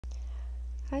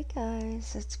Hi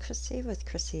guys, it's Chrissie with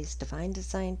Chrissie's Divine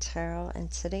Design Tarot, and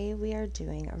today we are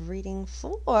doing a reading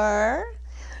for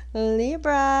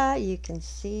Libra. You can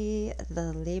see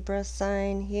the Libra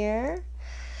sign here.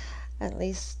 At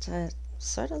least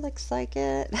sort of looks like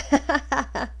it.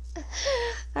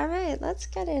 All right, let's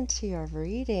get into your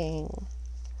reading.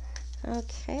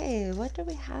 Okay, what do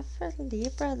we have for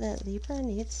Libra that Libra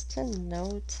needs to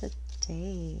know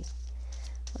today?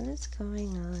 What is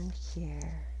going on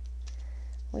here?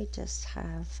 We just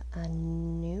have a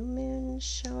new moon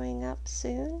showing up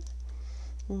soon,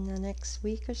 in the next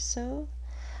week or so.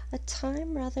 A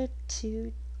time rather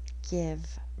to give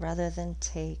rather than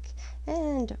take.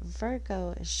 And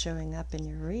Virgo is showing up in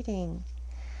your reading.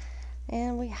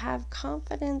 And we have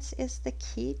confidence is the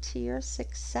key to your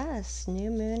success.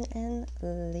 New moon in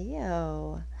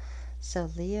Leo. So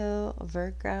Leo,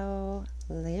 Virgo,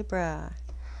 Libra.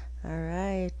 All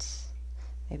right.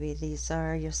 Maybe these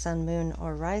are your sun, moon,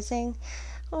 or rising,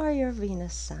 or your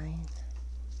Venus sign.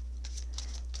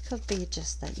 Could be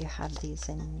just that you have these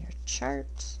in your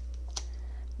chart.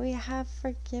 We have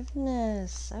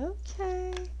forgiveness.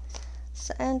 Okay.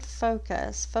 So, and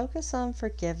focus. Focus on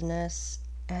forgiveness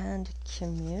and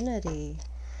community.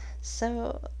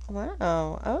 So,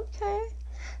 wow. Okay.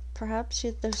 Perhaps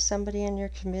there's somebody in your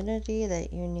community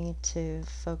that you need to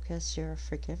focus your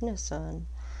forgiveness on.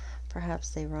 Perhaps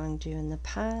they wronged you in the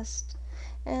past,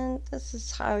 and this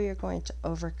is how you're going to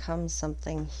overcome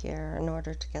something here in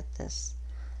order to get this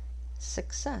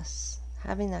success.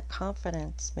 Having that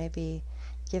confidence, maybe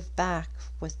give back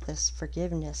with this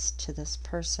forgiveness to this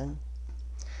person.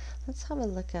 Let's have a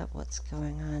look at what's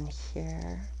going on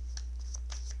here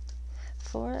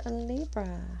for a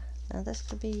Libra. Now this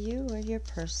could be you or your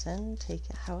person. Take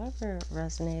it however it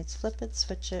resonates. Flip it,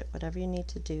 switch it, whatever you need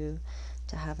to do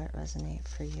to have it resonate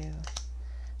for you.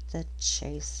 The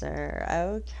chaser.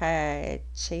 Okay,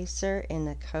 chaser in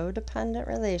a codependent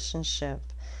relationship.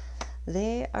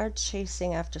 They are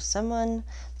chasing after someone.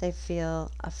 They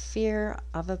feel a fear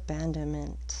of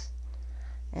abandonment.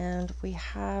 And we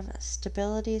have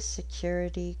stability,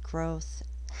 security, growth.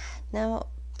 Now,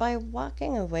 by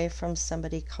walking away from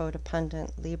somebody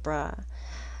codependent, Libra,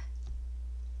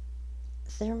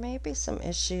 there may be some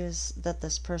issues that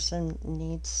this person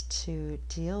needs to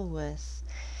deal with,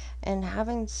 and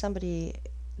having somebody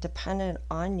dependent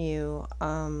on you,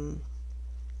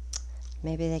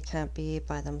 maybe they can't be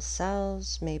by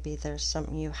themselves, maybe there's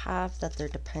something you have that they're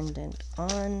dependent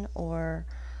on, or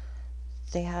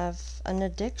they have an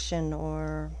addiction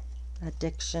or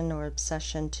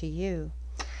obsession to you.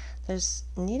 There's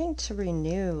needing to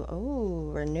renewal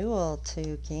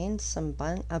to gain some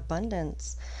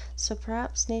abundance. So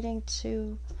perhaps needing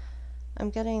to, I'm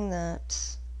getting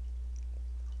that,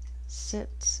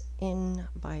 sit in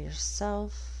by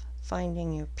yourself,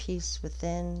 finding your peace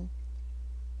within,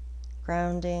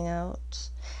 grounding out.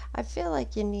 I feel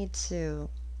like you need to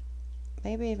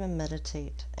maybe even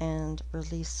meditate and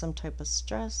release some type of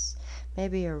stress.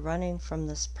 Maybe you're running from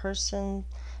this person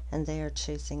and they are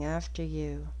chasing after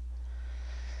you.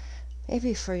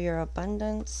 Maybe for your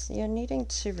abundance, you're needing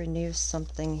to renew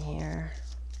something here.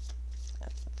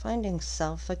 Finding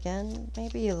self again.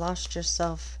 Maybe you lost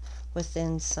yourself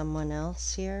within someone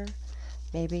else here.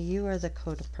 Maybe you are the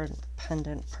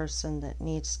codependent person that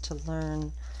needs to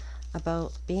learn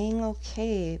about being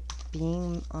okay,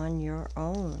 being on your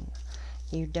own.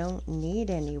 You don't need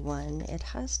anyone. It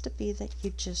has to be that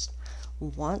you just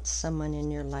want someone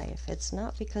in your life. It's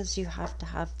not because you have to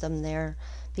have them there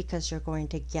because you're going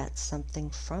to get something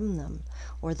from them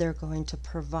or they're going to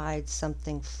provide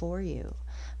something for you.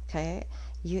 Okay?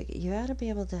 You ought to be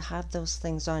able to have those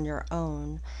things on your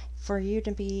own for you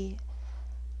to be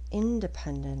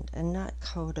independent and not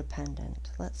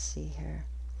codependent. Let's see here.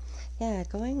 Yeah,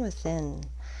 going within.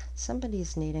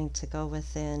 Somebody's needing to go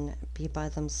within, be by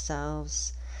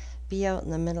themselves, be out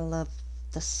in the middle of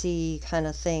the sea kind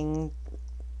of thing,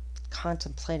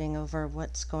 contemplating over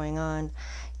what's going on.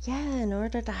 Yeah, in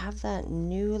order to have that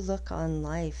new look on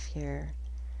life here,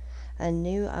 a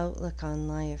new outlook on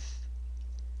life.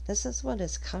 This is what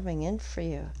is coming in for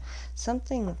you.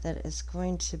 Something that is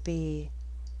going to be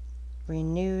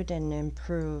renewed and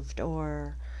improved,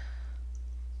 or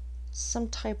some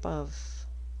type of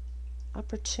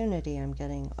opportunity I'm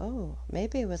getting. Oh,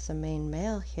 maybe with the main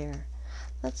male here.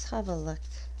 Let's have a look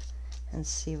and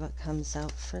see what comes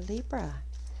out for Libra.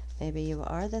 Maybe you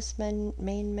are this main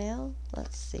male.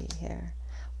 Let's see here.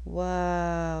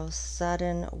 Whoa,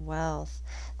 sudden wealth.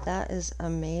 That is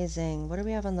amazing. What do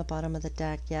we have on the bottom of the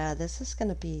deck? Yeah, this is going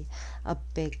to be a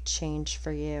big change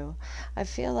for you. I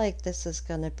feel like this is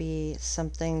going to be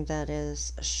something that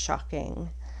is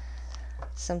shocking.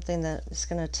 something that is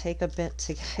going to take a bit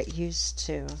to get used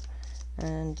to.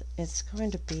 And it's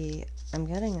going to be, I'm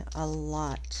getting a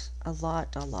lot. All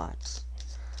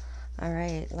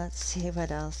right, let's see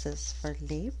what else is for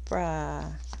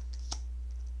Libra.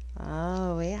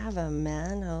 Oh, we have a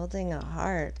man holding a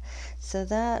heart. So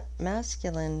that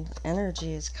masculine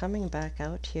energy is coming back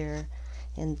out here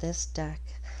in this deck.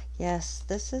 Yes,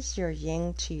 this is your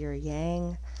yin to your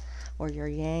yang, or your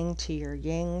yang to your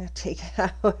yin. Take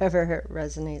it however it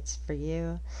resonates for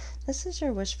you. This is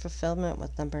your wish fulfillment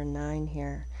with number 9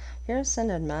 here. Your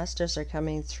ascended masters are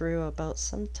coming through about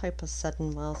some type of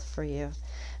sudden wealth for you.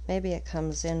 Maybe it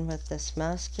comes in with this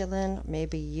masculine.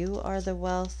 Maybe you are the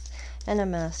wealth and a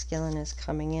masculine is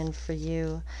coming in for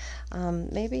you.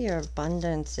 Maybe your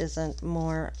abundance isn't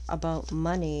more about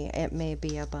money. It may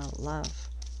be about love.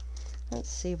 Let's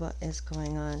see what is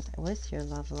going on with your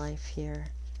love life here.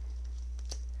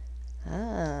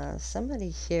 Somebody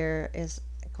here is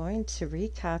going to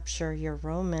recapture your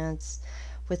romance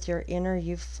with your inner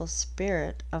youthful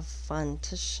spirit of fun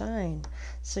to shine.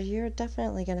 So you're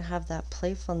definitely going to have that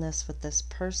playfulness with this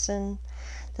person.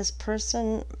 This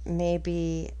person may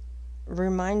be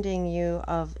reminding you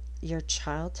of your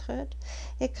childhood.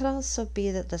 It could also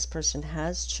be that this person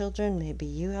has children. Maybe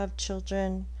you have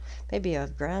children. Maybe you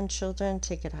have grandchildren.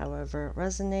 Take it however it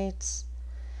resonates.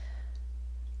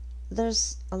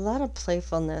 There's a lot of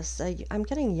playfulness. I'm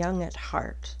getting young at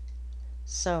heart.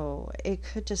 So it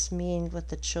could just mean with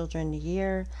the children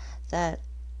here that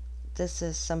this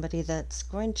is somebody that's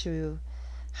going to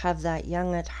have that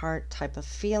young at heart type of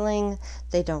feeling.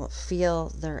 They don't feel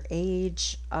their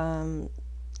age.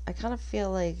 I kind of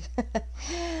feel like,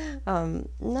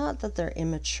 not that they're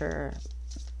immature,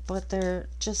 but they're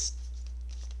just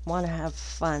want to have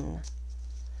fun.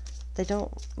 They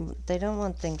don't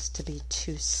want things to be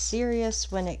too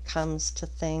serious when it comes to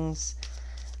things.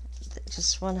 They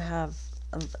just want to have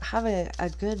a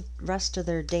good rest of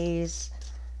their days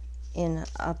in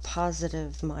a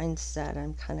positive mindset.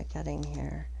 I'm kind of getting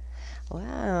here.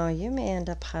 Wow, you may end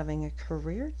up having a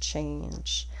career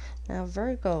change. Now,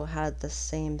 Virgo had the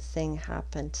same thing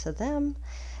happen to them,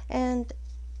 and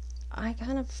I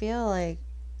kind of feel like,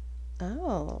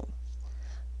 oh,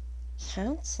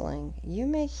 counseling. You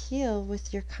may heal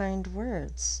with your kind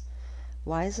words,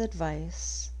 wise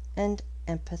advice, and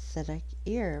empathetic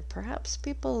ear. Perhaps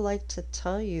people like to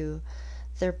tell you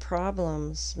their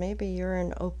problems. Maybe you're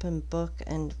an open book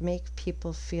and make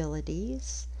people feel at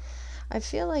ease. I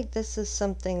feel like this is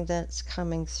something that's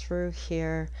coming through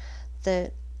here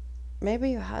that maybe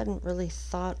you hadn't really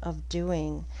thought of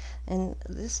doing, and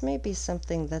this may be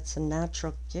something that's a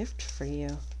natural gift for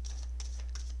you.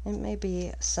 It may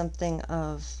be something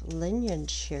of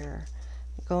lineage here,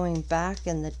 going back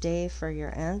in the day for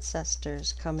your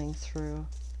ancestors coming through.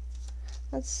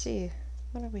 Let's see,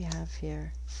 what do we have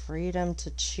here? Freedom to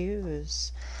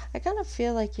choose. I kind of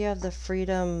feel like you have the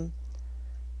freedom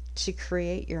to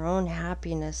create your own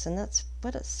happiness, and that's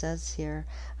what it says here.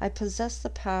 I possess the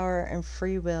power and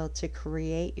free will to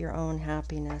create your own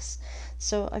happiness.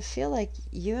 So I feel like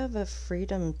you have a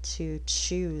freedom to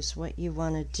choose what you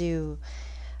want to do.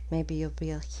 Maybe you'll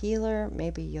be a healer,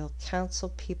 maybe you'll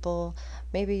counsel people,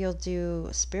 maybe you'll do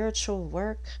spiritual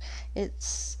work.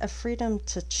 It's a freedom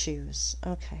to choose.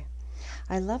 Okay.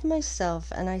 I love myself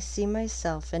and I see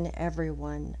myself in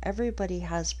everyone. Everybody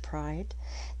has pride.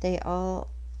 They all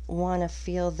want to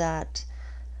feel that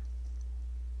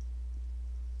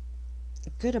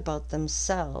good about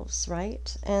themselves,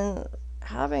 right? And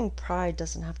having pride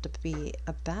doesn't have to be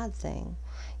a bad thing.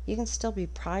 You can still be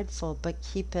prideful, but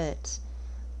keep it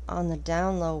on the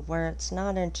down low where it's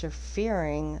not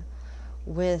interfering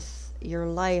with your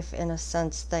life in a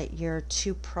sense that you're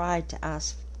too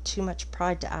much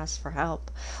pride to ask for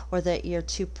help, or that you're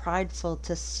too prideful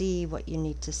to see what you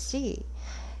need to see.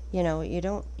 You know,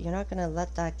 you're not going to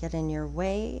let that get in your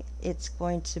way. It's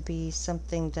going to be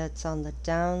something that's on the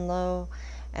down low,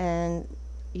 and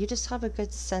you just have a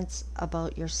good sense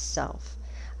about yourself.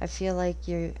 I feel like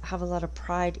you have a lot of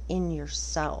pride in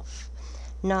yourself.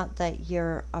 Not that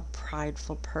you're a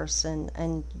prideful person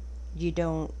and you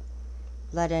don't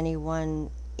let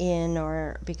anyone in,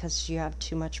 or because you have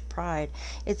too much pride.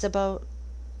 It's about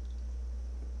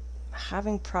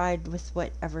having pride with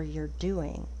whatever you're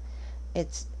doing.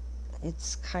 It's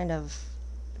kind of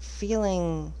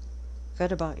feeling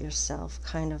good about yourself,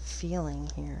 kind of feeling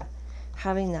here.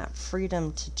 Having that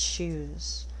freedom to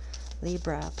choose.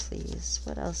 Libra, please.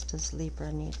 What else does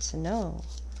Libra need to know?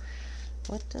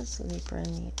 What does Libra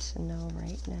need to know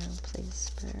right now, please,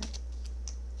 Spirit?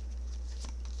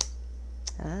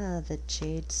 The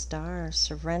Jade Star.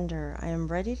 Surrender. I am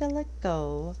ready to let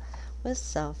go with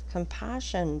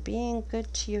self-compassion, being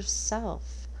good to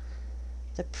yourself.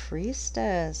 The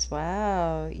Priestess,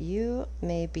 wow, you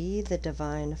may be the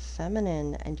divine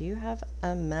feminine and you have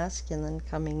a masculine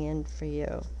coming in for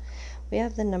you. We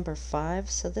have the number 5,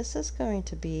 so this is going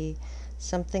to be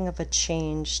something of a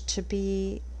change, to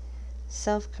be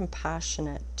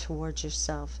self-compassionate towards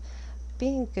yourself,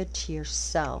 being good to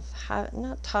yourself,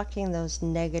 not talking those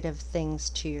negative things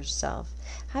to yourself,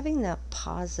 having that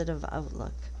positive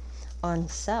outlook on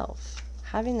self,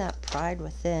 having that pride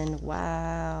within.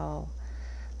 Wow,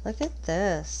 look at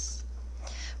this.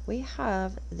 We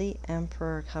have the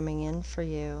Emperor coming in for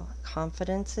you.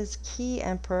 Confidence is key,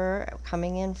 Emperor,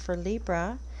 coming in for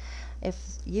Libra. If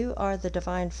you are the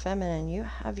divine feminine, you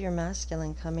have your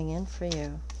masculine coming in for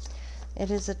you.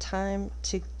 It is a time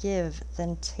to give,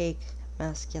 then take,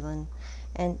 masculine.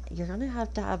 And you're going to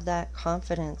have that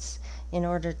confidence in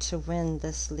order to win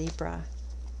this Libra.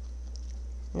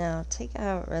 Now, take it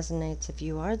how it resonates. If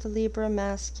you are the Libra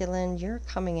masculine, you're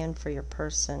coming in for your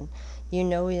person. You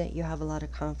know that you have a lot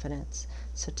of confidence.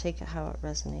 So take it how it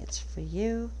resonates for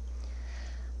you.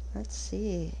 Let's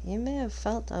see. You may have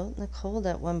felt out in the cold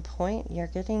at one point. You're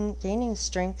gaining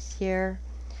strength here.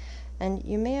 And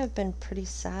you may have been pretty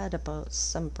sad about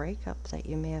some breakup that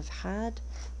you may have had,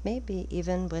 maybe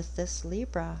even with this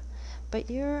Libra. But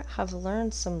you have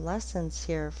learned some lessons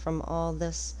here from all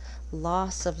this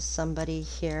loss of somebody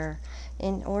here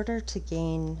in order to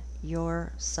gain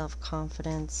your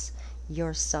self-confidence,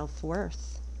 your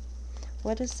self-worth.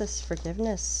 What is this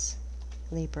forgiveness,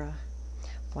 Libra?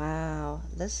 Wow,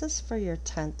 this is for your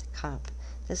 10th cup.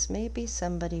 This may be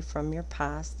somebody from your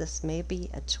past. This may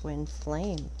be a twin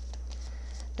flame.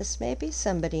 This may be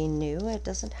somebody new. It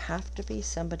doesn't have to be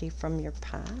somebody from your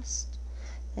past.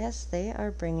 Yes, they are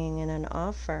bringing in an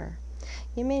offer.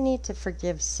 You may need to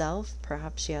forgive self.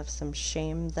 Perhaps you have some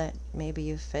shame that maybe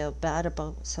you feel bad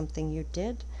about something you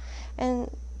did.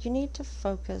 And you need to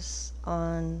focus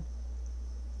on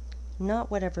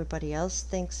not what everybody else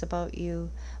thinks about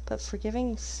you, but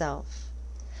forgiving self.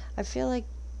 I feel like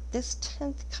this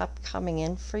 10th cup coming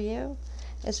in for you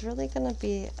is really going to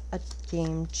be a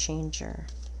game changer.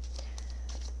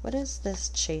 What is this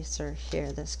chaser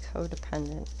here, this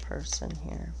codependent person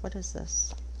here? What is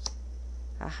this?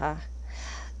 Aha.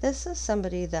 This is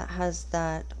somebody that has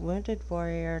that wounded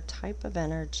warrior type of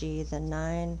energy, the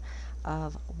 9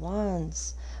 of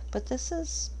Wands. But this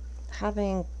is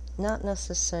having not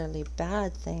necessarily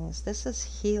bad things. This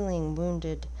is healing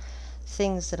wounded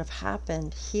things that have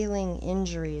happened, healing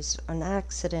injuries, an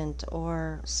accident,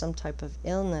 or some type of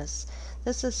illness.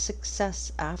 This is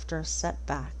success after a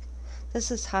setback. This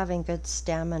is having good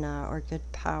stamina or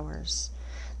good powers.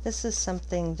 This is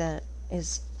something that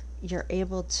you're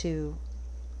able to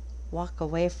walk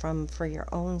away from for your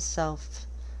own self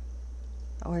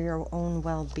or your own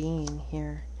well-being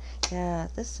here. Yeah,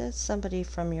 this is somebody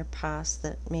from your past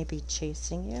that may be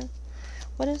chasing you.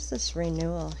 What is this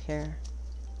renewal here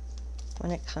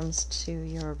when it comes to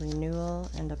your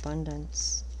renewal and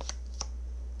abundance?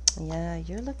 Yeah,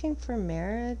 you're looking for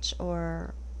marriage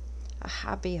or a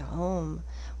happy home.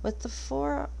 With the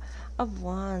 4 of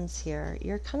Wands here,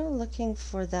 you're kind of looking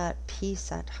for that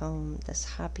peace at home, this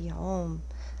happy home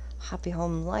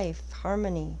life,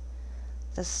 harmony,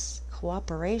 this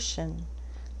cooperation,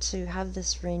 to have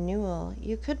this renewal.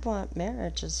 You could want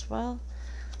marriage as well.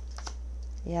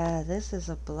 Yeah, this is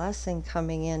a blessing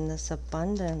coming in, this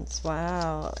abundance.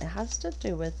 Wow, it has to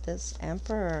do with this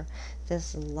Emperor,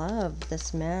 this love,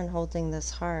 this man holding this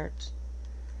heart.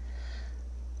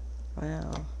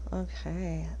 Wow,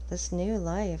 okay, this new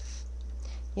life.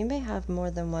 You may have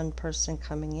more than one person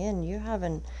coming in. You have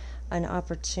an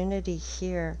opportunity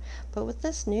here. But with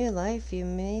this new life, you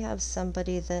may have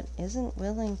somebody that isn't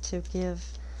willing to give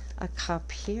a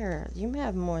cup here. You may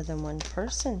have more than one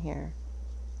person here.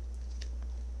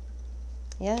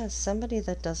 Yes, somebody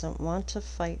that doesn't want to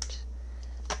fight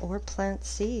or plant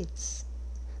seeds.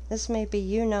 This may be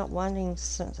you not wanting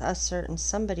a certain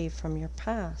somebody from your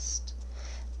past.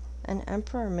 An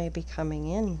Emperor may be coming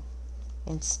in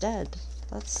instead.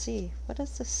 Let's see. What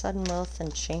is the sudden wealth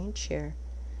and change here?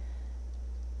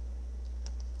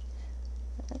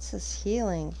 This is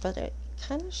healing, but it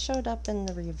kind of showed up in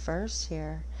the reverse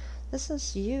here. This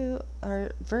is you,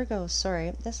 or Virgo,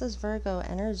 sorry. This is Virgo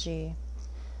energy.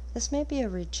 This may be a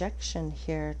rejection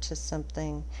here to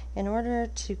something in order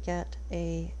to get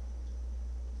a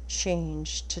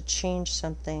change, to change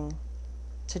something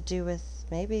to do with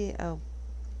maybe a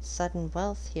sudden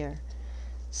wealth here.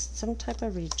 Some type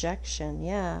of rejection.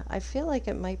 Yeah, I feel like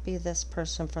it might be this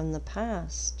person from the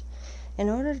past. In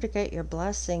order to get your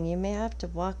blessing, you may have to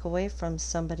walk away from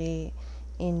somebody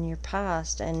in your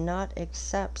past and not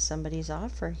accept somebody's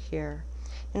offer here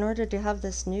in order to have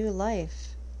this new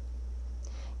life.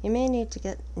 You may need to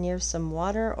get near some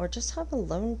water or just have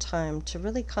alone time to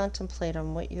really contemplate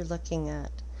on what you're looking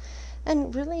at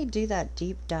and really do that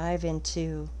deep dive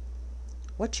into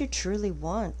what you truly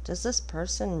want. Does this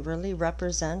person really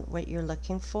represent what you're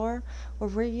looking for, or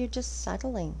were you just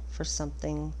settling for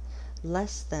something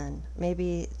less than?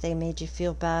 Maybe they made you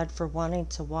feel bad for wanting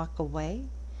to walk away,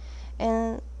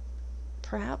 and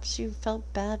perhaps you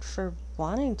felt bad for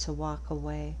wanting to walk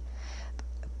away,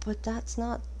 but that's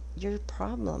not your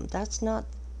problem. They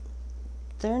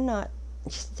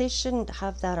shouldn't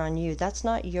have that on you. That's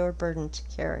not your burden to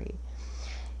carry.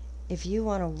 If you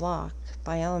want to walk,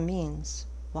 by all means,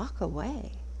 walk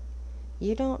away.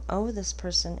 You don't owe this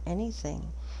person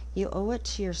anything. You owe it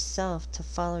to yourself to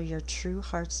follow your true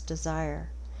heart's desire.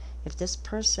 If this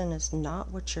person is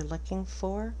not what you're looking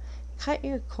for, cut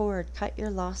your cord, cut your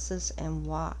losses, and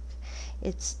walk.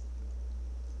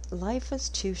 Life is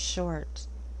too short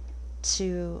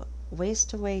to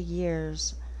waste away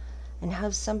years and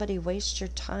have somebody waste your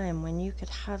time when you could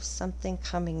have something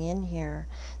coming in here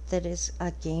that is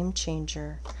a game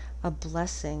changer, a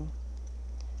blessing,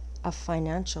 a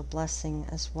financial blessing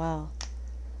as well.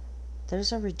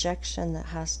 There's a rejection that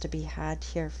has to be had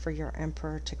here for your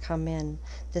emperor to come in.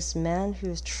 This man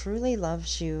who truly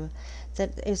loves you,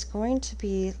 that is going to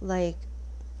be like,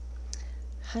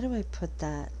 how do I put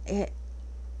that?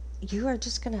 You are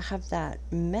just going to have that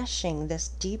meshing, this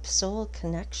deep soul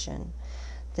connection,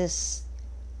 this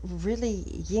really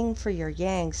yin for your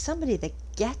yang, somebody that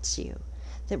gets you,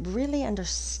 that really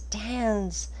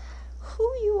understands who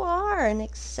you are and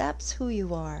accepts who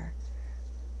you are.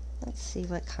 Let's see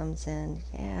what comes in.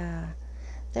 Yeah,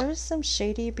 there was some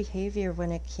shady behavior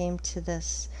when it came to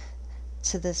this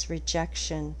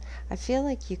rejection. I feel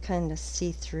like you kind of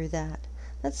see through that.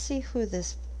 Let's see who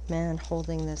this man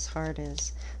holding this heart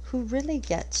is, who really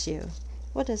gets you.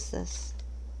 What is this?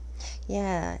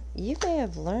 Yeah, you may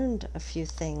have learned a few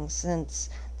things since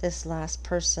this last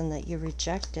person that you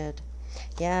rejected.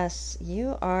 Yes,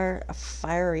 you are a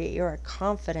fiery, you are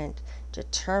confident,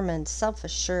 determined,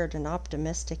 self-assured, and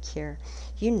optimistic here.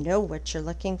 You know what you're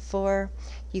looking for.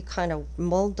 You kind of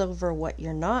mulled over what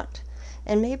you're not.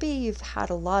 And maybe you've had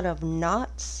a lot of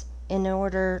nots in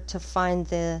order to find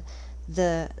the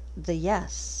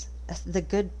yes, the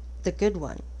good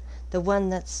one, the one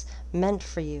that's meant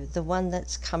for you, the one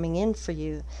that's coming in for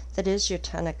you, that is your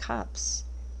 10 of Cups.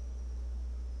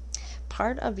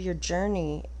 Part of your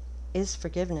journey is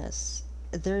forgiveness.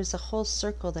 There's a whole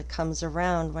circle that comes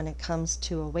around when it comes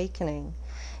to awakening,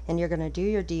 and you're going to do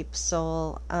your deep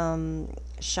soul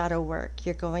shadow work.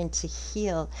 You're going to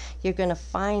heal. You're going to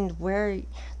find where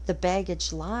the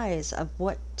baggage lies of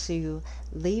what to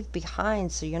leave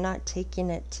behind so you're not taking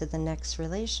it to the next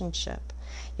relationship.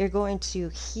 You're going to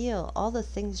heal all the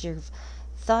things you've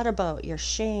thought about, your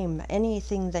shame,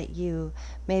 anything that you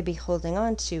may be holding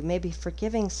on to, maybe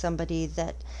forgiving somebody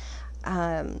that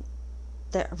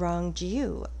wronged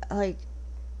you. Like,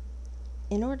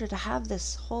 in order to have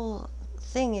this whole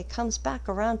thing, it comes back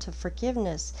around to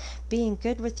forgiveness, being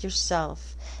good with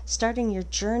yourself, starting your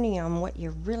journey on what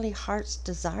your really heart's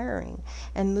desiring,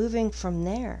 and moving from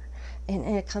there.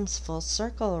 And it comes full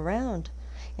circle around.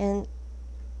 And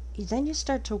then you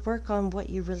start to work on what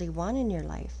you really want in your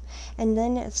life, and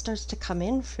then it starts to come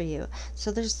in for you.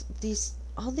 So there's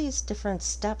all these different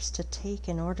steps to take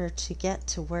in order to get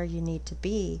to where you need to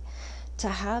be, to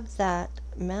have that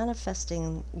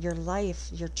manifesting your life,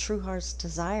 your true heart's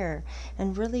desire,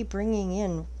 and really bringing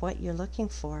in what you're looking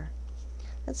for.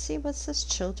 Let's see, what's this?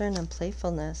 Children and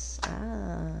playfulness.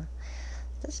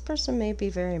 This person may be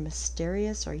very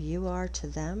mysterious, or you are to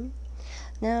them.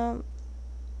 Now,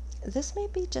 this may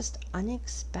be just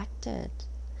unexpected.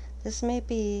 This may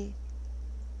be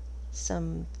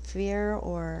some fear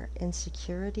or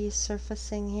insecurity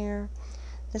surfacing here.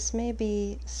 This may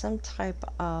be some type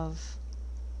of,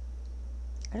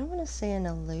 I don't want to say an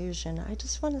illusion, I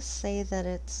just want to say that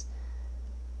it's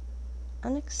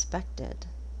unexpected.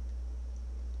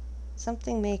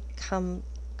 Something may come,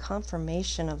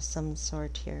 confirmation of some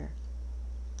sort here.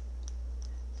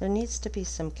 There needs to be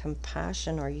some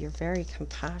compassion, or you're very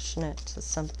compassionate to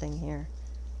something here.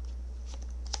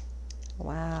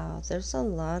 Wow, there's a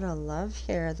lot of love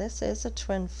here. This is a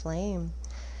twin flame.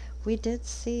 We did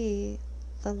see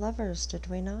the lovers, did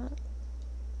we not?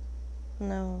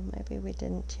 No, maybe we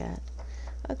didn't yet.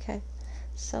 Okay,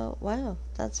 so wow,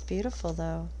 that's beautiful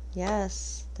though.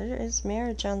 Yes, there is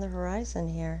marriage on the horizon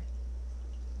here.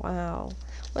 Wow,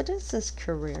 what is this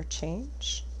career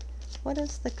change? What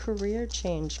is the career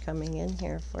change coming in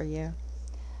here for you?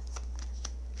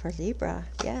 For Libra,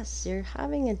 yes, you're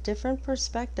having a different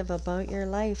perspective about your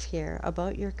life here,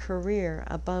 about your career,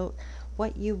 about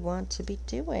what you want to be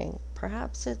doing.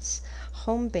 Perhaps it's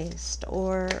home-based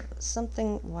or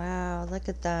something. Wow, look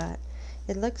at that.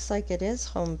 It looks like it is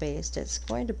home-based. It's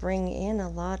going to bring in a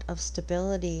lot of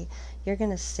stability. You're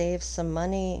going to save some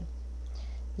money.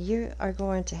 You are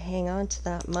going to hang on to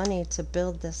that money to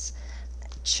build this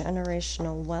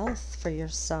generational wealth for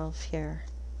yourself here.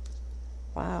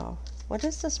 Wow. What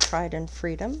is this? Pride and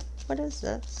freedom? What is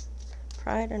this?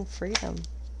 Pride and freedom.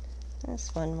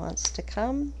 This one wants to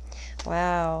come.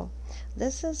 Wow.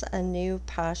 This is a new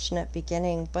passionate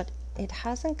beginning, but it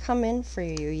hasn't come in for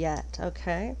you yet,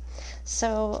 okay?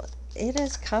 So it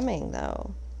is coming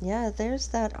though. Yeah, there's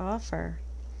that offer.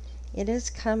 It is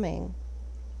coming.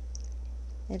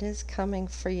 It is coming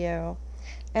for you.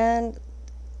 And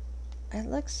it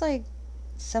looks like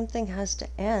something has to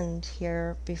end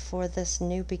here before this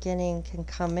new beginning can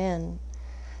come in.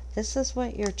 This is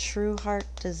what your true heart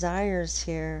desires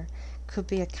here. Could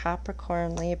be a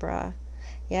Capricorn, Libra.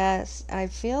 Yes, I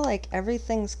feel like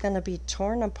everything's going to be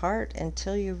torn apart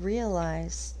until you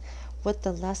realize what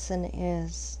the lesson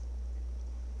is.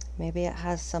 Maybe it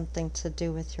has something to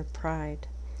do with your pride.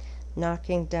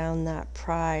 Knocking down that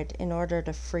pride in order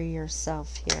to free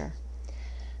yourself here.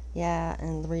 Yeah,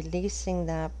 and releasing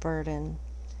that burden.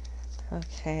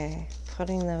 Okay,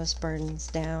 putting those burdens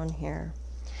down here.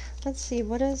 Let's see,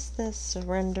 what is this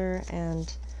surrender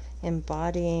and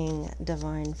embodying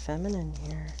divine feminine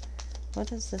here?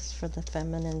 What is this for the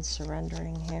feminine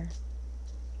surrendering here?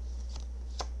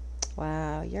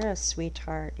 Wow, you're a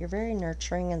sweetheart. You're very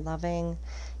nurturing and loving.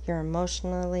 You're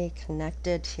emotionally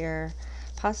connected here,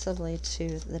 possibly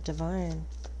to the divine.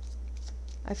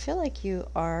 I feel like you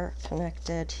are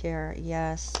connected here.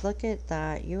 Yes, look at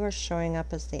that. You are showing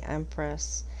up as the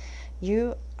Empress.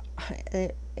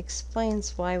 It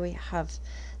explains why we have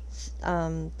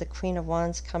the Queen of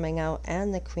Wands coming out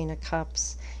and the Queen of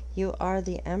Cups. You are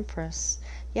the Empress.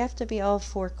 You have to be all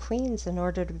four queens in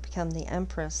order to become the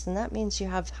Empress, and that means you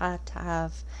have had to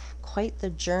have quite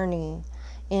the journey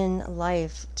in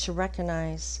life to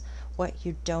recognize what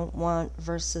you don't want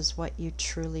versus what you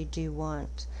truly do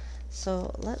want.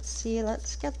 So let's see,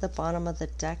 let's get the bottom of the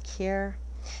deck here.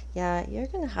 Yeah, you're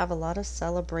going to have a lot of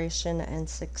celebration and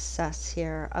success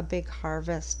here, a big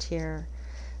harvest here,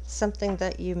 something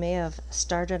that you may have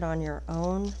started on your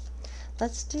own.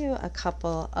 Let's do a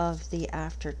couple of the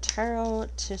after tarot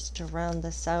just to round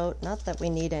this out. Not that we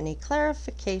need any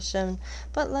clarification,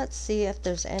 but let's see if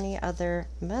there's any other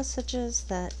messages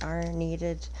that are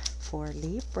needed for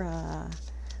Libra.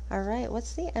 All right,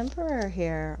 what's the Emperor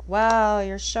here? Wow,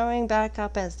 you're showing back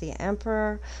up as the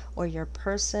Emperor, or your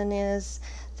person is.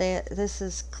 This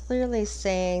is clearly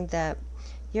saying that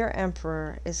your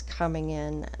Emperor is coming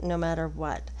in no matter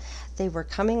what. They were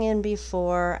coming in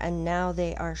before, and now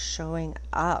they are showing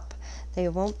up. They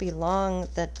won't be long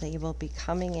that they will be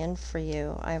coming in for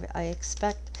you. I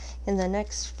expect in the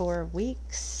next 4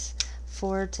 weeks,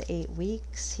 4 to 8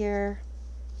 weeks here,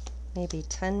 maybe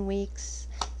 10 weeks.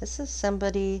 This is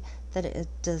somebody that it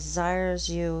desires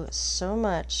you so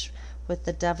much with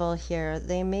the Devil here.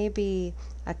 They may be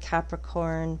a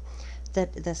Capricorn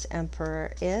that this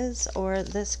Emperor is, or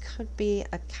this could be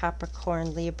a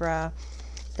Capricorn Libra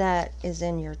that is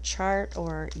in your chart,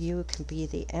 or you can be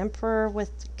the Emperor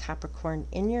with Capricorn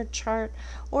in your chart,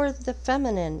 or the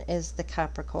feminine is the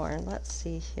Capricorn. Let's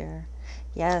see here.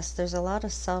 Yes, there's a lot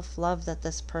of self-love that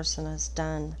this person has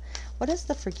done. What is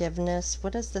the forgiveness?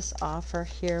 What is this offer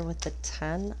here with the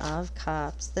 10 of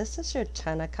Cups? This is your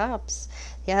 10 of Cups.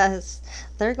 Yes,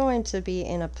 they're going to be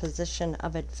in a position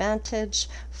of advantage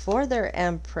for their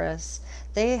Empress.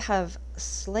 They have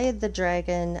slayed the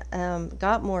dragon,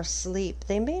 got more sleep.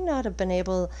 They may not have been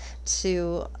able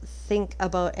to think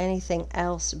about anything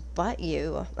else but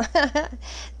you.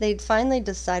 They'd finally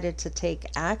decided to take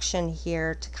action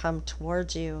here to come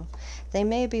towards you. They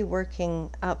may be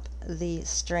working up the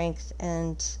strength,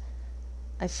 and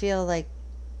I feel like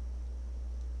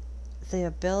the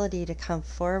ability to come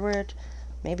forward.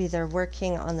 Maybe they're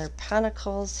working on their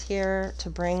pentacles here to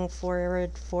bring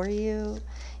forward for you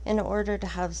in order to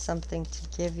have something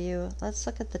to give you. Let's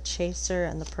look at the Chaser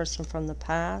and the person from the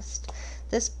past.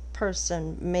 This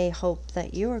person may hope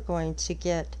that you are going to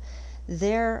get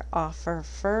their offer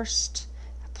first,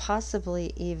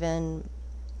 possibly even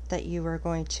that you are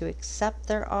going to accept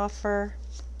their offer.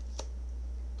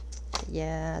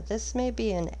 Yeah, this may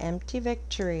be an empty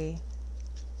victory.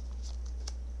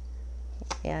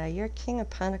 Yeah, your King of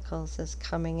Pentacles is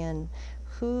coming in.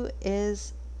 Who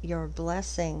is your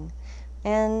blessing?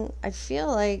 And I feel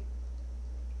like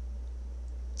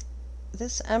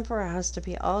this Emperor has to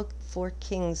be all 4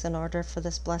 kings in order for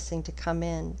this blessing to come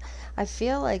in. I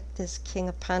feel like this King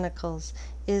of Pentacles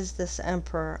is this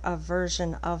Emperor, a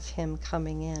version of him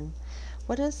coming in.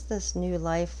 What is this new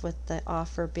life with the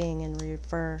offer being in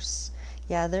reverse?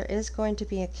 Yeah, there is going to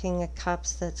be a King of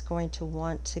Cups that's going to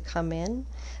want to come in,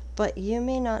 but you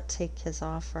may not take his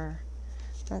offer.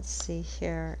 Let's see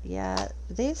here. Yeah,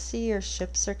 they see your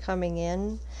ships are coming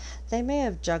in. They may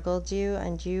have juggled you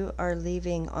and you are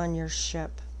leaving on your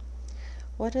ship.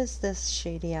 What is this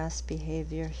shady ass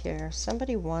behavior here?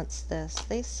 Somebody wants this.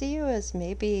 They see you as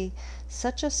maybe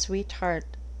such a sweetheart,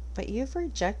 but you've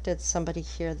rejected somebody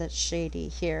here that's shady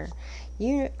here.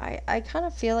 I kind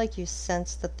of feel like you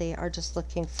sense that they are just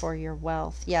looking for your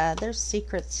wealth. Yeah, there's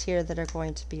secrets here that are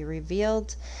going to be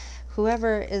revealed.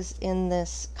 Whoever is in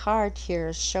this card here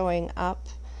is showing up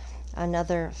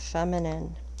another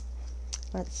feminine.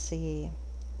 Let's see.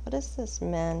 What is this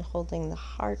man holding the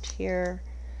heart here?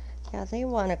 Yeah, they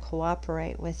want to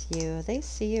cooperate with you. They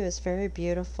see you as very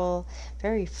beautiful,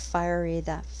 very fiery,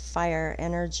 that fire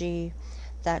energy,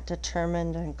 that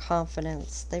determined and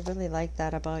confidence. They really like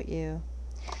that about you.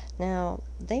 Now,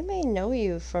 they may know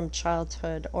you from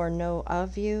childhood or know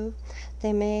of you.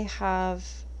 They may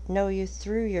know you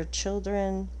through your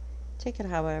children. Take it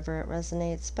however it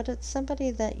resonates, but it's somebody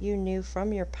that you knew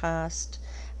from your past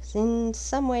in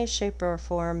some way, shape, or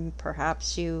form.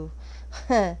 Perhaps you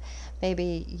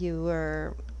maybe you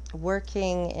were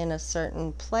working in a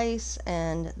certain place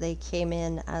and they came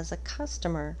in as a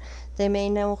customer. They may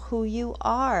know who you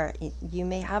are. You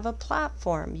may have a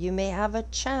platform, you may have a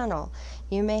channel,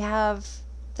 you may have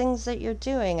things that you're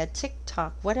doing, a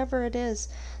TikTok, whatever it is.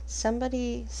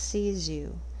 Somebody sees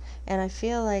you, and I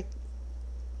feel like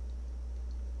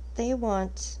they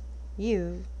want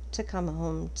you to come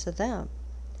home to them.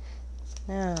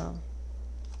 Now,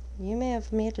 you may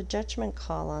have made a judgment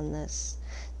call on this.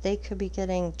 They could be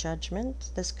getting judgment.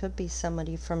 This could be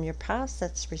somebody from your past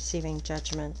that's receiving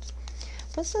judgment.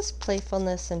 What's this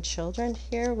playfulness and children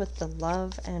here with the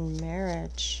love and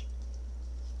marriage?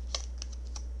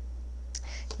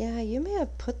 Yeah, you may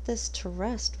have put this to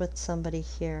rest with somebody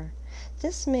here.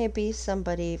 This may be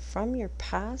somebody from your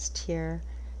past here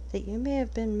that you may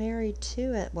have been married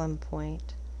to at one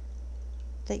point,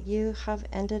 that you have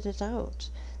ended it out.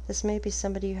 This may be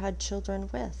somebody you had children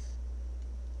with.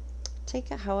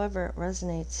 Take it however it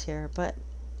resonates here, but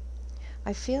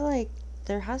I feel like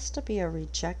there has to be a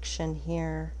rejection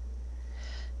here,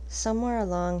 somewhere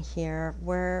along here,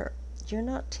 where you're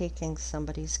not taking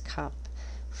somebody's cup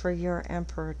for your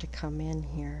Emperor to come in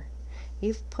here.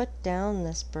 You've put down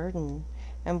this burden,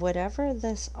 and whatever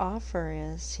this offer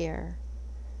is here,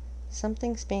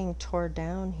 something's being torn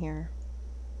down here.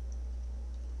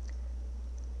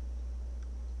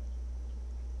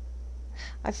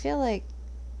 I feel like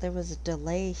there was a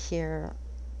delay here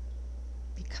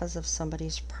because of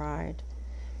somebody's pride.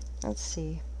 Let's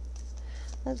see.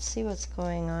 Let's see what's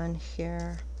going on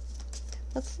here.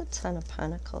 What's the Ten of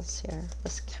Pentacles here?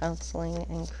 This counseling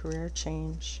and career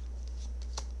change.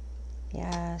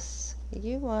 Yes,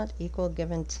 you want equal give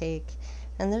and take.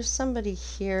 And there's somebody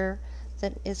here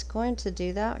that is going to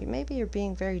do that. Maybe you're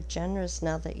being very generous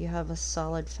now that you have a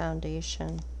solid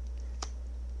foundation.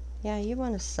 Yeah, you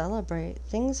want to celebrate.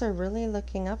 Things are really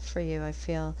looking up for you, I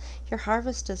feel. Your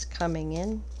harvest is coming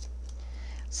in.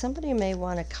 Somebody may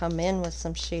want to come in with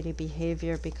some shady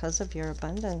behavior because of your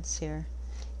abundance here.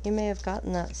 You may have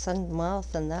gotten that sudden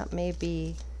wealth, and that may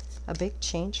be a big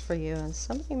change for you, and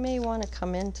somebody may want to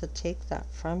come in to take that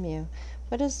from you.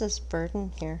 What is this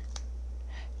burden here?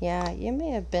 Yeah, you may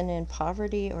have been in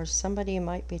poverty, or somebody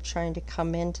might be trying to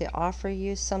come in to offer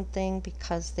you something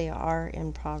because they are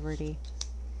in poverty.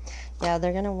 Yeah,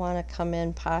 they're going to want to come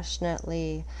in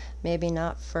passionately, maybe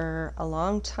not for a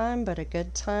long time, but a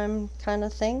good time kind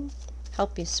of thing.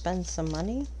 Help you spend some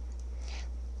money.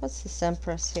 What's this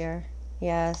Empress here?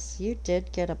 Yes, you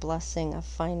did get a blessing,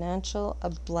 a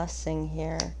blessing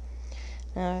here.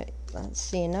 Now, let's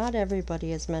see, not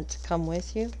everybody is meant to come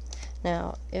with you.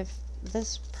 Now, if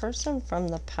this person from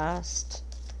the past,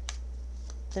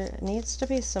 there needs to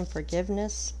be some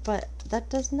forgiveness, but that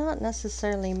does not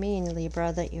necessarily mean,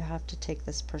 Libra, that you have to take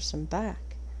this person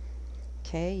back.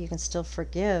 Okay, you can still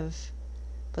forgive,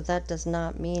 but that does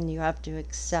not mean you have to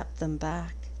accept them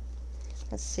back.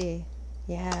 Let's see.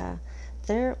 Yeah,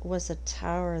 there was a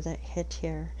tower that hit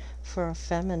here for a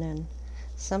feminine.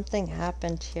 Something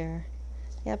happened here.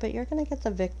 Yeah, but you're going to get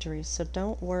the victory, so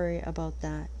don't worry about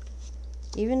that.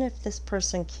 Even if this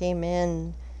person came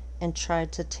in and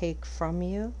tried to take from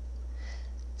you,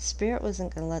 Spirit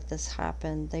wasn't going to let this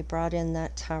happen. They brought in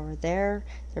that tower there.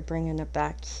 They're bringing it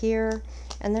back here.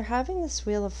 And they're having this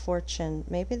Wheel of Fortune.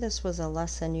 Maybe this was a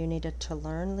lesson you needed to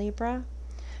learn, Libra.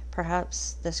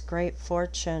 Perhaps this great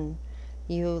fortune,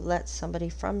 you let somebody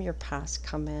from your past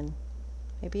come in.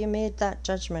 Maybe you made that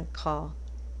judgment call.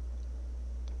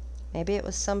 Maybe it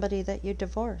was somebody that you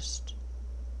divorced.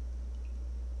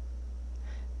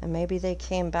 And maybe they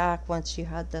came back once you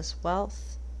had this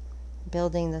wealth,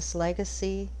 building this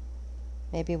legacy.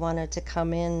 Maybe wanted to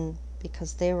come in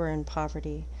because they were in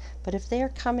poverty. But if they're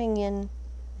coming in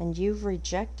and you've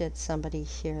rejected somebody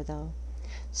here though,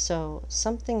 so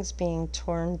something's being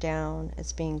torn down.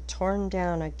 It's being torn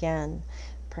down again.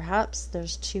 Perhaps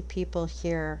there's two people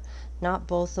here. Not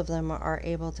both of them are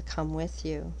able to come with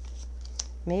you.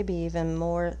 Maybe even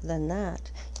more than that.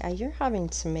 Yeah, you're having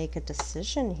to make a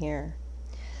decision here.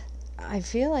 I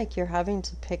feel like you're having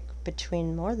to pick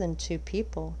between more than two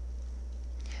people.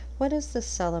 What is the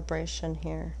celebration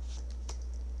here?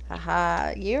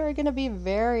 Haha, you're going to be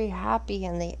very happy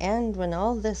in the end when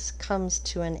all this comes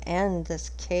to an end, this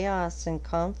chaos and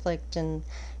conflict and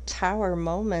tower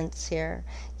moments here.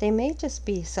 They may just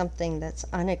be something that's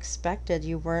unexpected,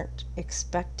 you weren't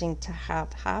expecting to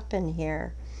have happen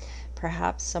here.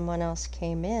 Perhaps someone else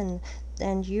came in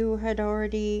and you had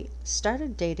already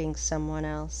started dating someone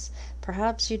else.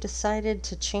 Perhaps you decided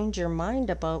to change your mind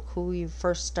about who you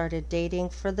first started dating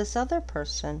for this other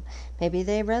person. Maybe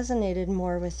they resonated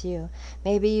more with you.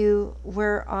 Maybe you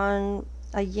were on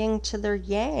a yin to their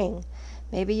yang.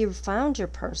 Maybe you found your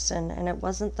person and it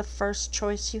wasn't the first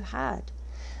choice you had.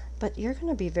 But you're going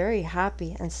to be very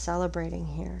happy and celebrating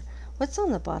here. What's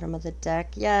on the bottom of the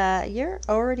deck? Yeah, you're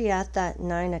already at that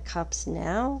 9 of Cups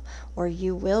now, or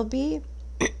you will be.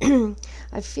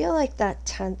 I feel like that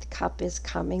 10th cup is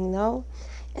coming though,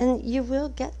 and you will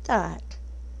get that.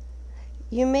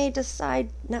 You may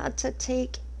decide not to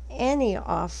take any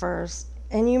offers,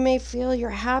 and you may feel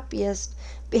you're happiest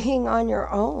being on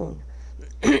your own.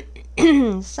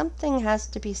 Something has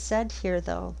to be said here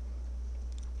though.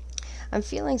 I'm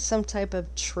feeling some type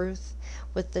of truth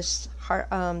with this heart,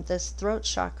 this throat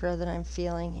chakra that I'm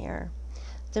feeling here.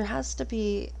 There has to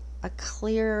be a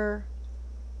clear,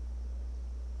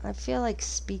 I feel like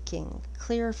speaking,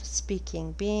 clear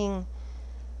speaking, being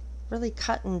really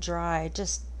cut and dry.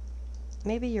 Just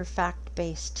maybe you're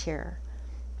fact-based here,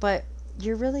 but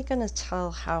you're really going to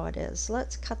tell how it is.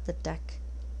 Let's cut the deck.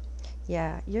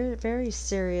 Yeah, you're very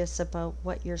serious about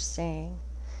what you're saying.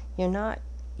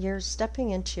 You're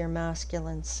stepping into your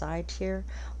masculine side here,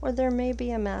 or there may be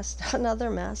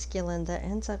another masculine that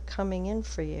ends up coming in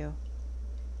for you.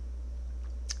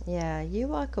 Yeah, you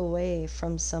walk away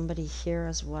from somebody here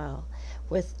as well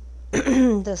with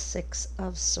the 6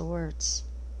 of Swords.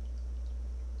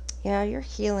 Yeah, you're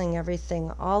healing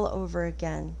everything all over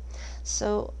again.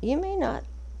 So you may not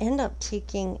end up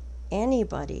taking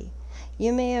anybody.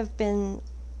 You may have been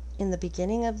in the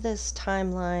beginning of this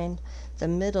timeline, the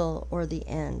middle, or the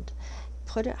end.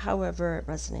 Put it however it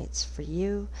resonates for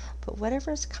you, but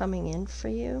whatever's coming in for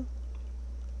you,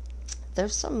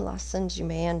 there's some lessons you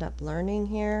may end up learning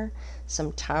here,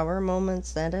 some tower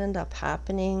moments that end up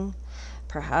happening.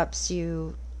 Perhaps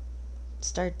you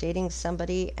start dating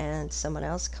somebody and someone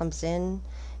else comes in,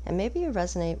 and maybe you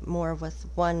resonate more with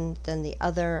one than the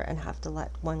other and have to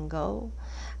let one go.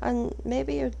 And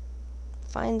maybe you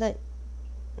find that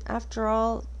after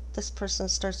all, this person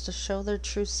starts to show their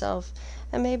true self,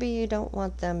 and maybe you don't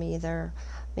want them either.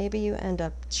 Maybe you end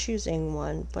up choosing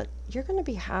one, but you're going to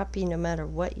be happy no matter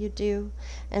what you do,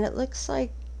 and it looks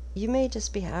like you may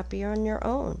just be happy on your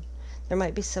own. There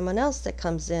might be someone else that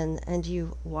comes in and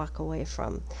you walk away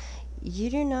from. You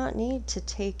do not need to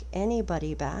take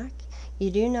anybody back.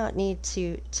 You do not need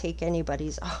to take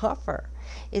anybody's offer.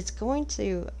 It's going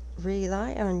to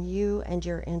rely on you and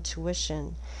your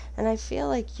intuition. And I feel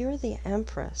like you're the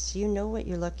Empress. You know what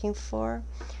you're looking for.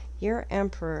 Your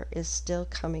Emperor is still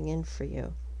coming in for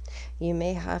you. You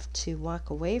may have to walk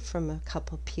away from a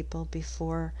couple people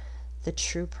before the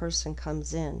true person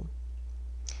comes in.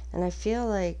 And I feel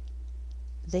like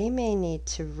they may need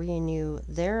to renew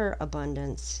their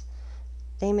abundance.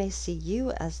 They may see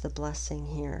you as the blessing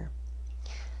here.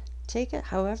 Take it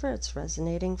however it's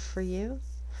resonating for you,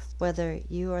 whether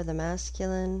you are the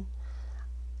masculine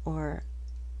or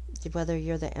whether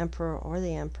you're the Emperor or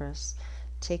the Empress.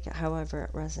 Take it however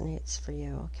it resonates for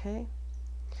you, okay?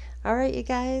 Alright, you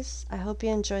guys, I hope you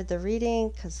enjoyed the reading,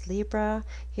 because Libra,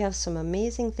 you have some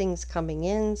amazing things coming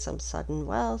in, some sudden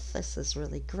wealth. This is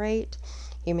really great.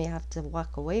 You may have to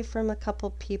walk away from a couple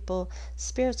people.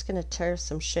 Spirit's going to tear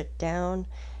some shit down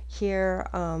here,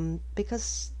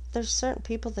 because there's certain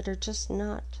people that are just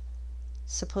not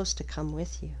supposed to come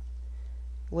with you,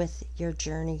 with your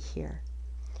journey here.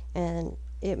 And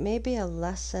it may be a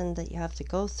lesson that you have to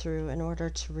go through in order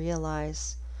to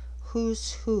realize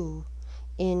who's who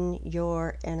in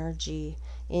your energy,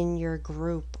 in your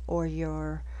group, or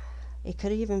it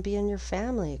could even be in your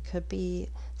family. It could be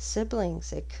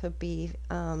siblings. It could be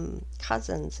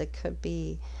cousins. It could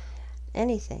be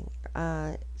anything.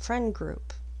 Friend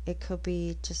group. It could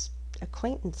be just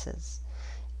acquaintances.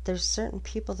 There's certain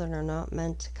people that are not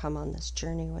meant to come on this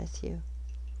journey with you.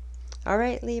 All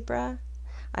right, Libra.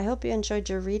 I hope you enjoyed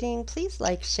your reading. Please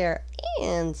like, share,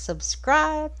 and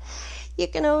subscribe. You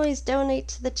can always donate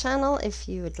to the channel if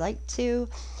you would like to.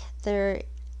 There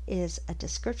is a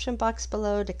description box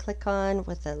below to click on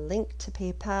with a link to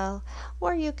PayPal,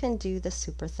 or you can do the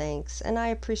super thanks. And I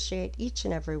appreciate each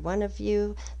and every one of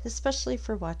you, especially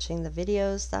for watching the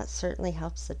videos. That certainly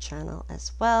helps the channel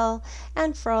as well,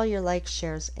 and for all your likes,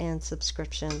 shares, and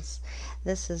subscriptions.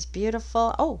 This is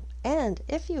beautiful. Oh, and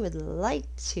if you would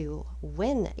like to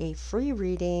win a free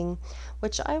reading,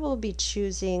 which I will be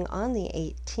choosing on the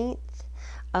 18th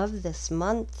of this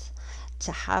month,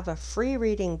 to have a free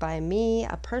reading by me,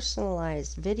 a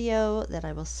personalized video that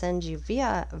I will send you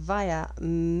via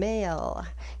mail,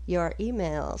 your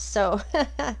email. So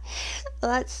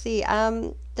let's see.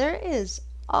 There is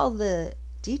all the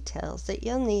details that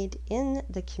you'll need in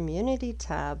the community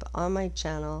tab on my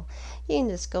channel. You can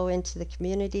just go into the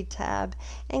community tab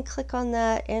and click on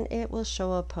that, and it will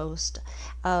show a post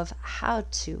of how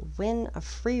to win a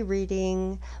free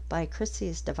reading by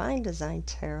Chrissie's Divine Design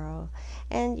Tarot.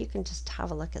 And you can just have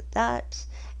a look at that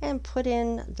and put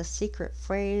in the secret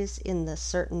phrase in the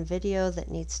certain video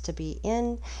that needs to be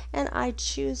in, and I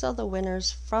choose all the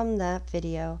winners from that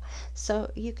video. So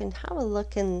you can have a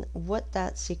look in what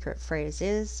that secret phrase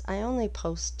is. I only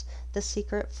post the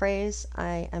secret phrase.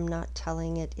 I am not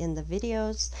telling it in the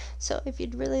videos. So if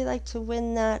you'd really like to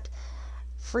win that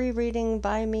free reading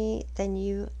by me, then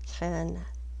you can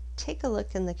take a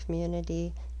look in the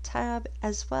community tab,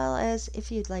 as well as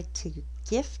if you'd like to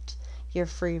gift your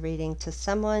free reading to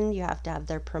someone. You have to have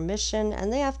their permission,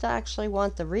 and they have to actually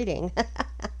want the reading.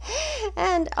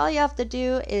 And all you have to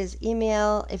do is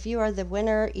email, if you are the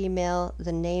winner, email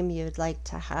the name you'd like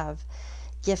to have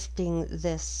gifting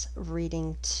this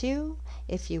reading to,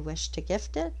 if you wish to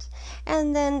gift it,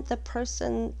 and then the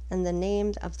person and the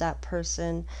name of that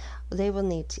person, they will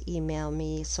need to email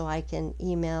me so I can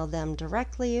email them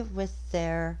directly with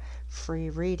their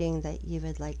free reading that you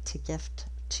would like to gift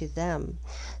to them.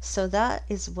 So that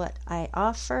is what I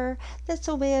offer. That's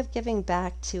a way of giving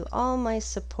back to all my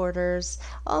supporters,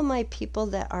 all my people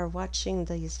that are watching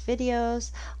these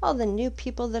videos, all the new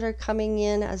people that are coming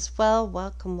in as well.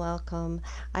 Welcome, welcome.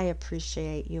 I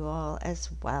appreciate you all as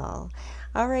well.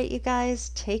 All right, you guys,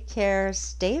 take care.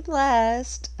 Stay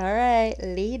blessed. All right,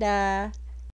 Lida.